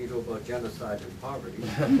problems. What do you do about genocide and poverty?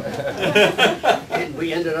 And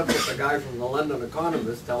we ended up with the guy from the London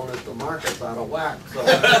Economist telling us the market's out of whack. So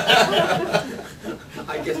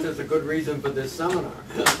I guess there's a good reason for this seminar.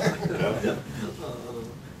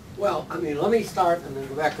 Well, I mean, let me start and then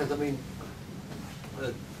go back, because I mean,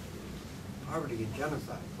 poverty and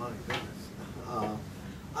genocide, my goodness.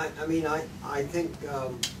 I think there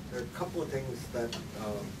are a couple of things that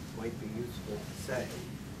might be useful to say.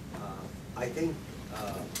 I think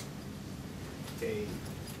a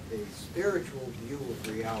spiritual view of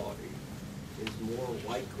reality is more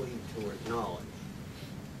likely to acknowledge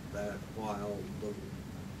that while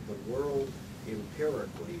the world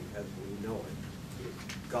empirically as we know it is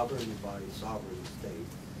governed by sovereign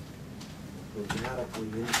states, dramatically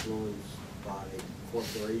influenced by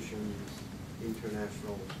corporations,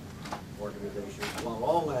 international organizations, while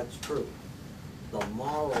all that's true, the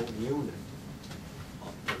moral unit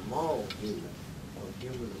of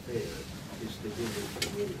human affairs is the human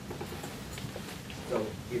community. So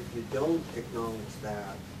if you don't acknowledge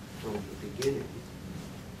that from the beginning,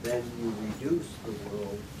 then you reduce the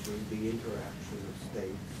world to the interaction of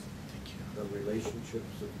states, the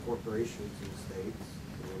relationships of corporations and states,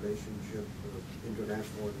 the relationship of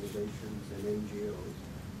international organizations and NGOs,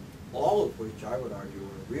 all of which I would argue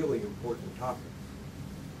are really important topics,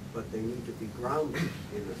 but they need to be grounded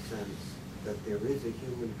in a sense that there is a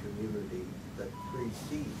human community that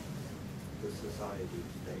precedes the society of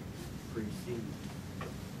states, precedes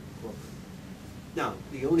corporate. Now,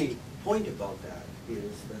 the only point about that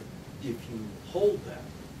is that if you hold that,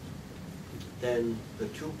 then the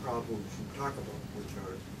two problems you talk about, which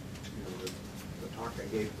are, the talk I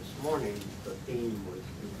gave this morning, the theme was,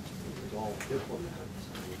 it was all diplomats,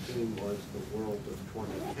 and the theme was the world of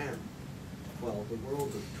 2010. Well, the world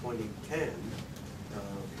of 2010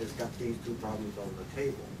 has got these two problems on the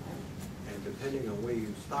table. And depending on where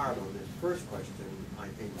you start on this first question, I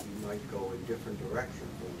think you might go in different directions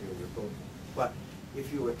and deal with both. But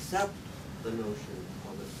if you accept the notion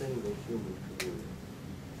of a single human community,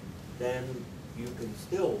 then you can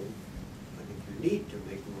still, I think you need to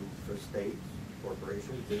make room for states,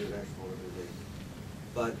 corporations, international organizations.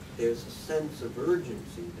 But there's a sense of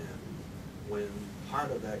urgency then when part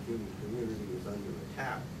of that human community is under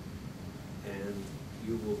attack. And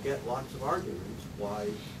you will get lots of arguments why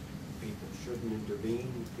people shouldn't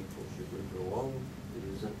intervene, people should live alone, it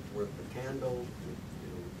isn't worth the candle,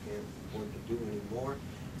 we can't afford to do any more.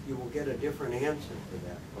 you will get a different answer to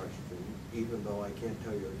that question, even though I can't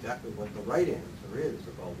tell you exactly what the right answer is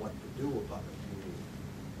about what to do about it. I mean,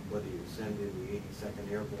 whether you send in the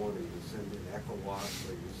 82nd Airborne, or you send in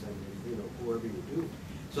ECHOWAS, or you send in, you know, whoever you do.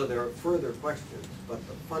 So there are further questions, but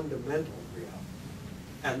the fundamental reality,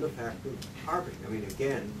 and the fact of harboring. I mean,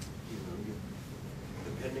 again, you know,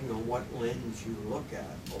 depending on what lens you look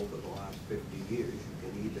at over the last 50 years, you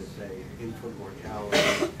can either say infant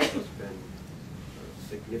mortality has been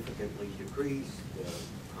significantly decreased,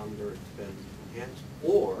 hunger has been enhanced,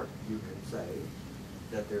 or you can say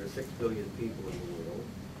that there are 6 billion people in the world,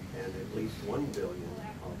 and at least 1 billion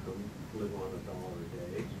of them live on $1 a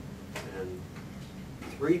day, and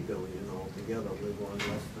 3 billion altogether live on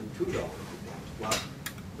less than $2 a day. Well,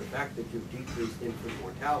 the fact that you've decreased infant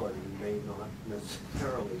mortality may not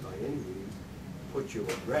necessarily by any means put you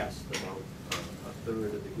at rest about a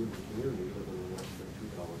third of the human community living on less than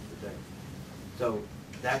 $2 a day. So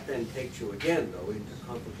that then takes you again, though, into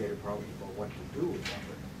complicated problems about what to do about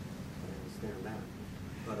it. I understand that.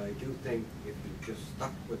 But I do think if you just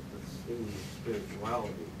stuck with the theme of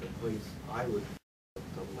spirituality, the place I would put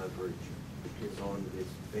the leverage is on this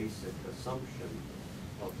basic assumption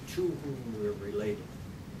of to whom we're related.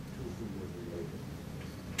 To whom we're related.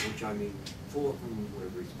 Which I mean, for whom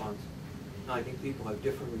we're responsible. Now, I think people have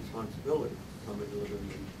different responsibilities. Somebody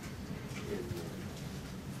living in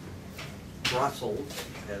Brussels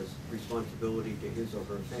has responsibility to his or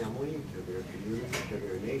her family, to their community, to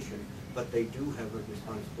their nation, but they do have a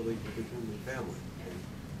responsibility to the human family.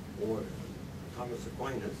 Or Thomas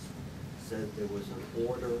Aquinas said there was an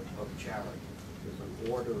order of charity. There's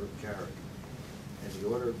an order of charity. And the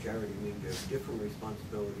order of charity means you have different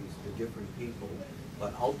responsibilities to different people,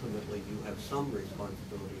 but ultimately you have some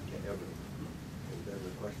responsibility to everyone. And then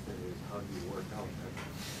the question is, how do you work out that?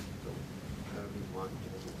 So, how do you want to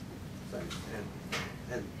say?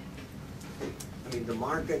 And I mean, the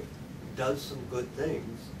market does some good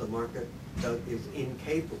things. The market is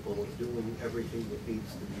incapable of doing everything that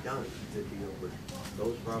needs to be done to deal with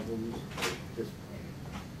those problems.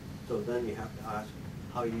 So then you have to ask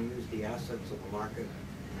how you use the assets of the market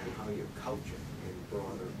and how you couch it in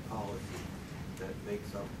broader policy that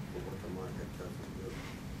makes up for what the market doesn't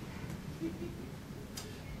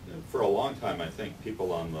do. For a long time, I think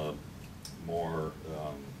people on the more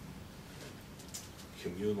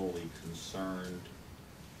communally concerned,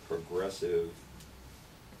 progressive,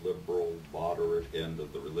 liberal, moderate end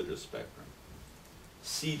of the religious spectrum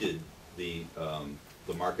ceded the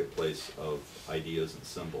marketplace of ideas and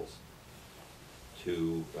symbols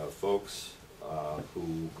to folks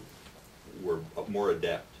who were more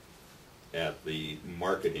adept at the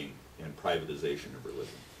marketing and privatization of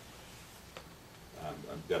religion.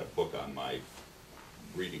 I've got a book on my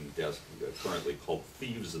reading desk currently called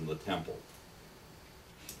Thieves in the Temple.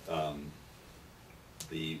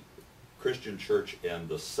 The Christian Church and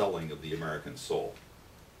the Selling of the American Soul.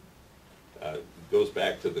 Goes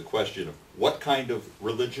back to the question of what kind of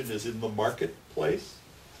religion is in the marketplace?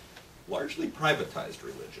 Largely privatized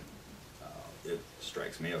religion. It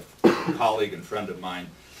strikes me, a colleague and friend of mine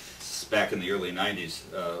back in the early 90s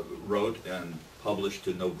wrote and published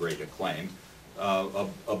to no great acclaim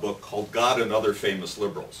a book called God and Other Famous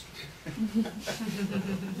Liberals.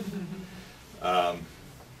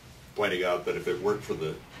 Pointing out that if it weren't for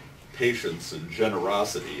the patience and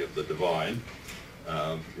generosity of the divine,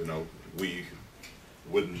 you know, we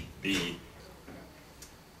wouldn't be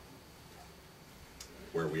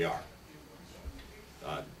where we are.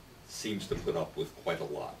 Seems to put up with quite a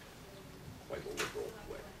lot, quite a liberal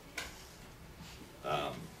way.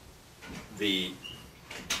 The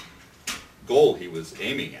goal he was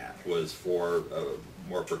aiming at was for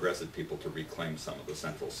more progressive people to reclaim some of the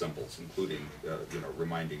central symbols, including, you know,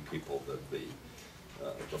 reminding people that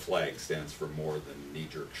the flag stands for more than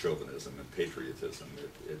knee-jerk chauvinism and patriotism.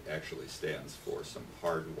 It actually stands for some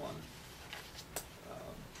hard-won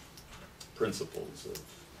principles of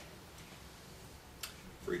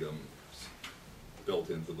freedom built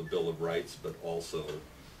into the Bill of Rights, but also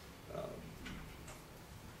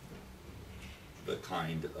the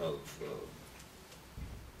kind of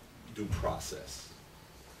due process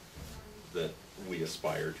that we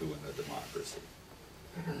aspire to in a democracy.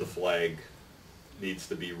 The flag needs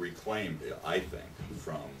to be reclaimed, I think,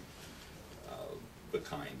 from the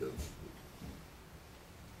kind of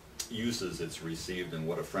uses it's received in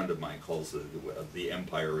what a friend of mine calls the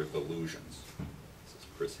empire of illusions. This is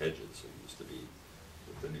Chris Hedges, who used to be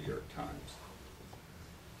with the New York Times.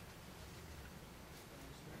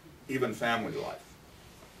 Even family life,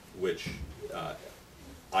 which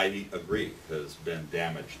I agree has been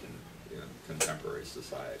damaged in contemporary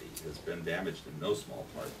society has been damaged in no small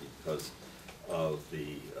part because of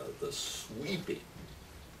the sweeping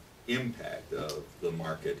impact of the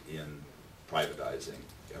market in privatizing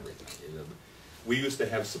everything. You know, we used to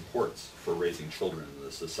have supports for raising children in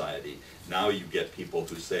the society. Now you get people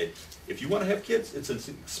who say, if you want to have kids, it's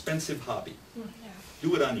an expensive hobby.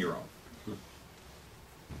 Do it on your own.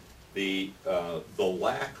 The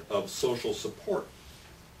lack of social support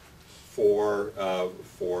for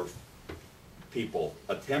people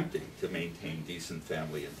attempting to maintain decent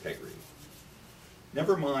family integrity.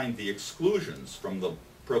 Never mind the exclusions from the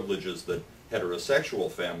privileges that heterosexual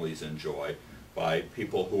families enjoy by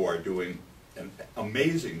people who are doing an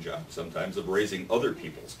amazing job sometimes of raising other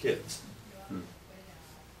people's kids. One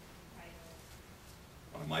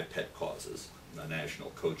of my pet causes, the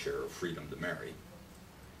national co-chair of Freedom to Marry.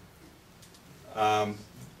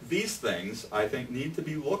 These things, I think, need to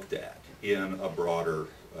be looked at in a broader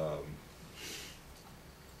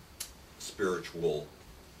spiritual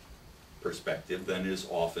perspective than is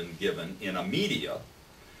often given in a media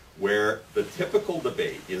where the typical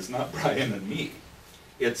debate is not Bryan and me.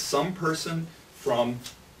 It's some person from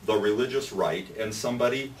the religious right and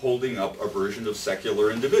somebody holding up a version of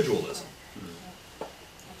secular individualism.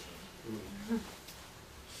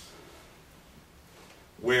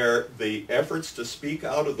 Where the efforts to speak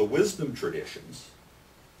out of the wisdom traditions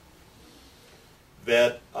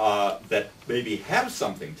that maybe have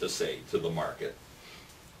something to say to the market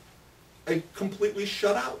are completely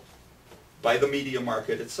shut out by the media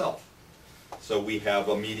market itself. So we have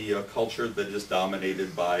a media culture that is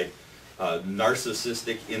dominated by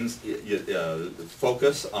narcissistic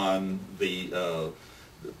focus on the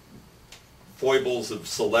foibles of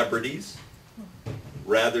celebrities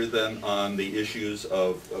rather than on the issues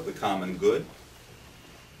of the common good.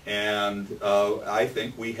 And I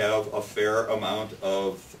think we have a fair amount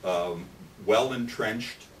of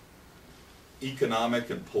well-entrenched economic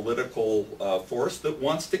and political force that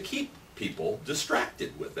wants to keep people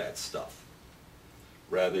distracted with that stuff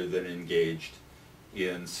rather than engaged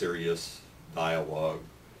in serious dialogue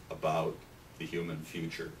about the human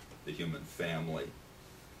future, the human family.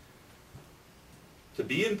 To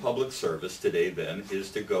be in public service today, then,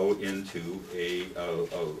 is to go into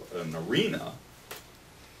an arena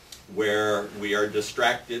where we are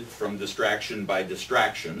distracted from distraction by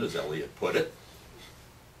distraction, as Eliot put it,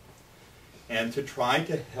 and to try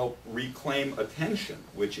to help reclaim attention,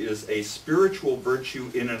 which is a spiritual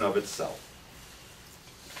virtue in and of itself,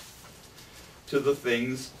 to the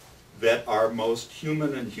things that are most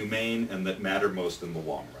human and humane and that matter most in the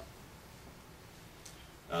long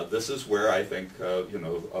run. This is where I think a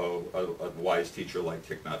wise teacher like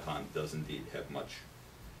Thich Nhat Hanh does indeed have much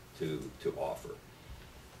to offer.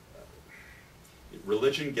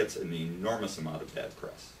 Religion gets an enormous amount of bad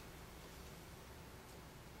press.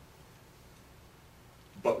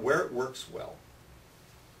 But where it works well,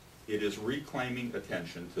 it is reclaiming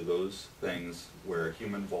attention to those things where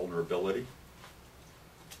human vulnerability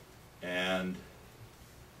and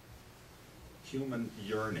human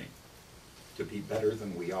yearning to be better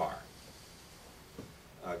than we are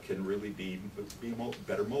can really be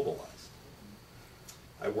better mobilized.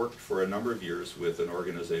 I worked for a number of years with an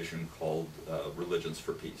organization called Religions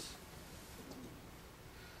for Peace,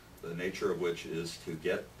 the nature of which is to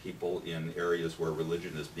get people in areas where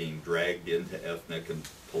religion is being dragged into ethnic and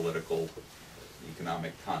political,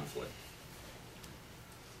 economic conflict,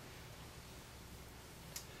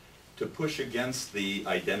 to push against the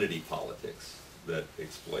identity politics that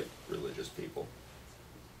exploit religious people,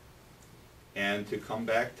 and to come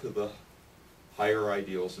back to the higher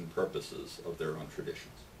ideals and purposes of their own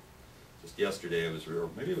traditions. Just yesterday, or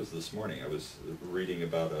maybe it was this morning, I was reading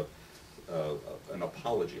about an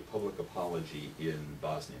apology, a public apology in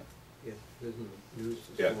Bosnia. Yes, there's no news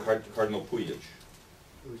this Yeah, morning. Cardinal Pujic.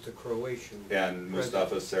 It was the Croatian. And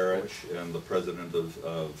Mustafa Saric and the president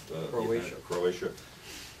of Croatia. Croatia.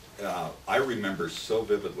 I remember so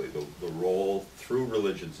vividly the role through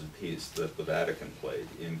Religions and Peace that the Vatican played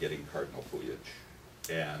in getting Cardinal Pujic,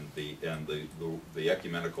 and the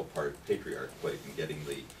ecumenical patriarch played in getting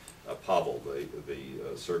the Pavel,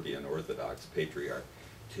 the Serbian Orthodox patriarch,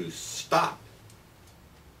 to stop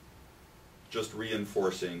just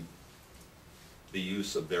reinforcing the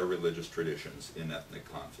use of their religious traditions in ethnic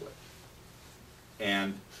conflict,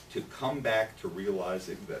 and to come back to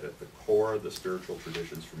realizing that at the core of the spiritual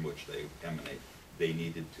traditions from which they emanate, they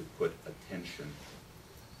needed to put attention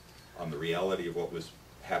on the reality of what was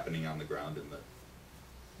happening on the ground in the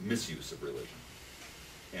misuse of religion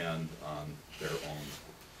and on their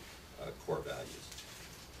own core values.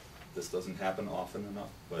 This doesn't happen often enough,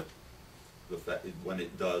 but when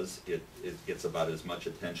it does, it gets about as much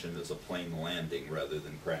attention as a plane landing rather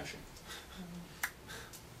than crashing.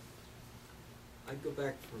 I'd go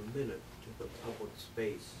back for a minute to the public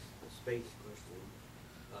space, the space question.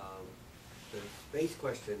 The space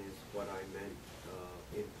question is what I meant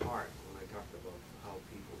in part when I talked about how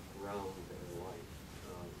people ground their life.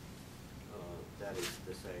 That is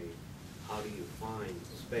to say, how do you find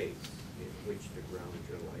space in which to ground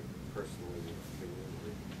your life personally and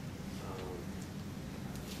communally?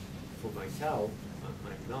 For myself,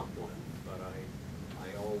 I'm not one, but I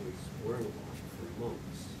always learn a lot from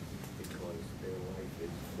monks because their life is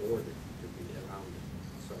ordered to be grounded.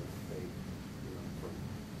 So they, from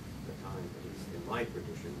the time, at least in my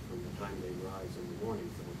tradition, from the time they rise in the morning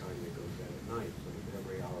to the time they go to bed at night, so that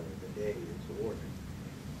every hour of the day is ordered.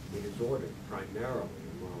 It is ordered primarily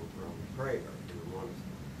around prayer in a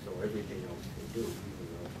monastery. So everything else they do, even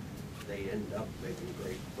though they end up making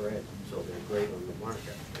great bread, so they're great on the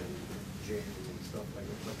market and jam and stuff like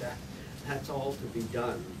that. But that's all to be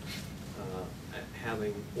done,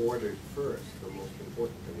 having ordered first the most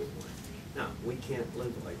important thing in life. Now, we can't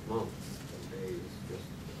live like monks. The day is just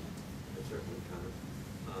a certain time.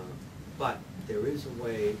 But there is a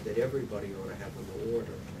way that everybody ought to have an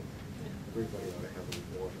order. Everybody ought to have an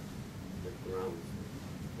order that grounds them.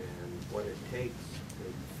 And what it takes to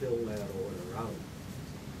fill that order out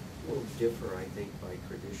will differ, I think, by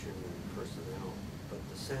tradition and personnel. But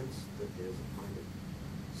the sense that there's a kind of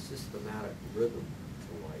systematic rhythm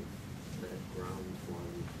to life that grounds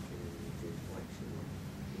one in reflection,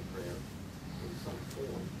 in prayer, in some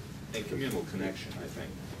form. A communal connection, I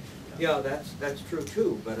think. Yeah, that's true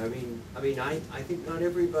too, but I think not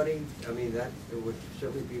everybody, that it would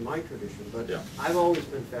certainly be my tradition, but Yeah. I've always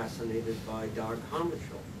been fascinated by Dag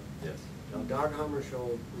Hammarskjöld. Yes. Now, Dag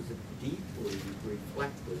Hammarskjöld was a deeply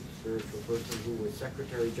reflective spiritual person who was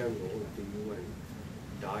Secretary General of the UN,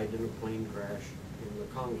 died in a plane crash in the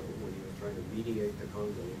Congo when he was trying to mediate the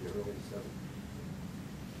Congo in the early 70s.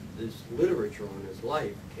 This literature on his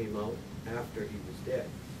life came out after he was dead.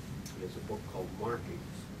 There's a book called Markings,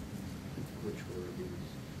 which were these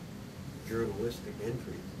journalistic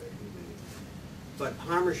entries that he made. But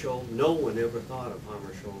Hammarskjöld, no one ever thought of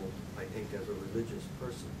Hammarskjöld, I think, as a religious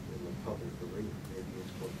person in the public arena. Maybe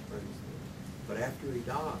his close friends did. But after he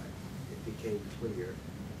died, it became clear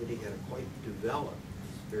that he had a quite developed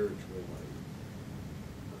spiritual life,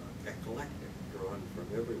 eclectic, drawn from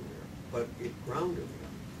everywhere. But it grounded him.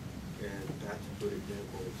 And that's a good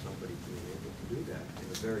example of somebody being able to do that in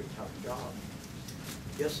a very tough job.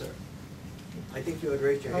 Yes, sir. I think you had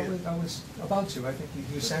raised your hand. I was about to. I think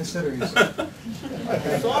you sensed it, or you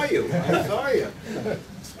I saw you. I saw you.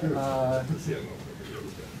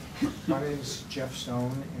 My name's Jeff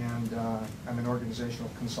Stone, and I'm an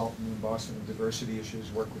organizational consultant in Boston on diversity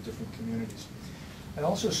issues, work with different communities. I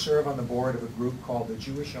also serve on the board of a group called the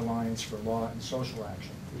Jewish Alliance for Law and Social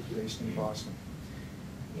Action, based in Boston.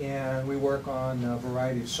 And we work on a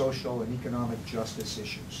variety of social and economic justice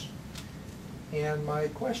issues. And my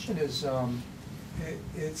question is,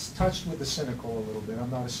 it's touched with the cynical a little bit. I'm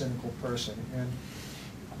not a cynical person. And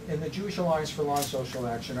in the Jewish Alliance for Law and Social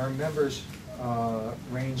Action, our members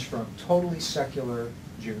range from totally secular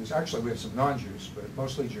Jews, actually we have some non-Jews, but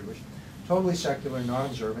mostly Jewish, totally secular,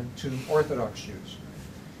 non-observant, to Orthodox Jews.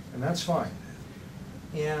 And that's fine.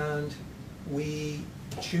 And we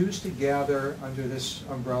choose to gather under this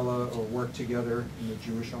umbrella or work together in the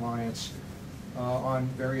Jewish Alliance on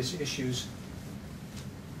various issues.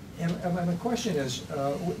 And the question is,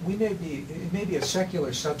 it may be a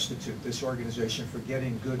secular substitute, this organization, for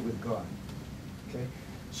getting good with God. Okay?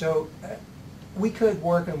 So we could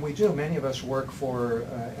work, and we do, many of us work for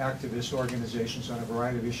activist organizations on a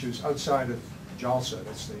variety of issues outside of JALSA,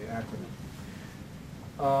 that's the acronym.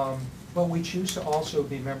 But we choose to also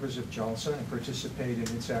be members of JALSA and participate in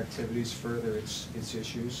its activities, further its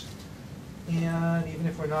issues, and even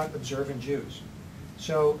if we're not observant Jews.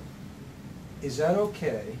 So is that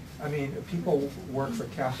okay? I mean, people work for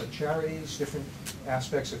Catholic charities, different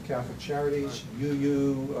aspects of Catholic charities,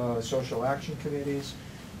 UU, social action committees,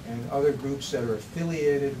 and other groups that are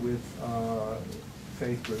affiliated with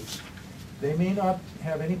faith groups. They may not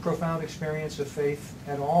have any profound experience of faith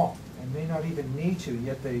at all, and may not even need to,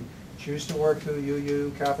 yet they choose to work through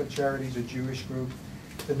UU, Catholic Charities, a Jewish group.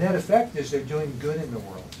 The net effect is they're doing good in the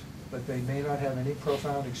world, but they may not have any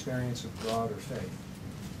profound experience of God or faith.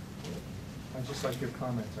 I'd just like your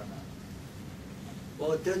comment on that.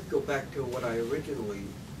 Well, it does go back to what I originally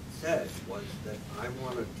said, was that I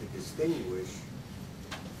wanted to distinguish,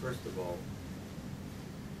 first of all,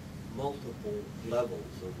 multiple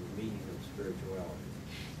levels of the meaning of spirituality.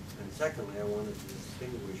 And secondly, I wanted to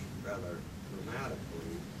distinguish rather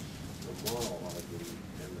dramatically the morality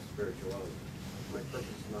and the spirituality. My purpose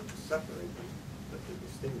is not to separate them, but to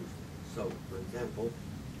distinguish them. So, for example,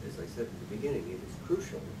 as I said at the beginning, it is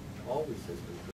crucial, always has been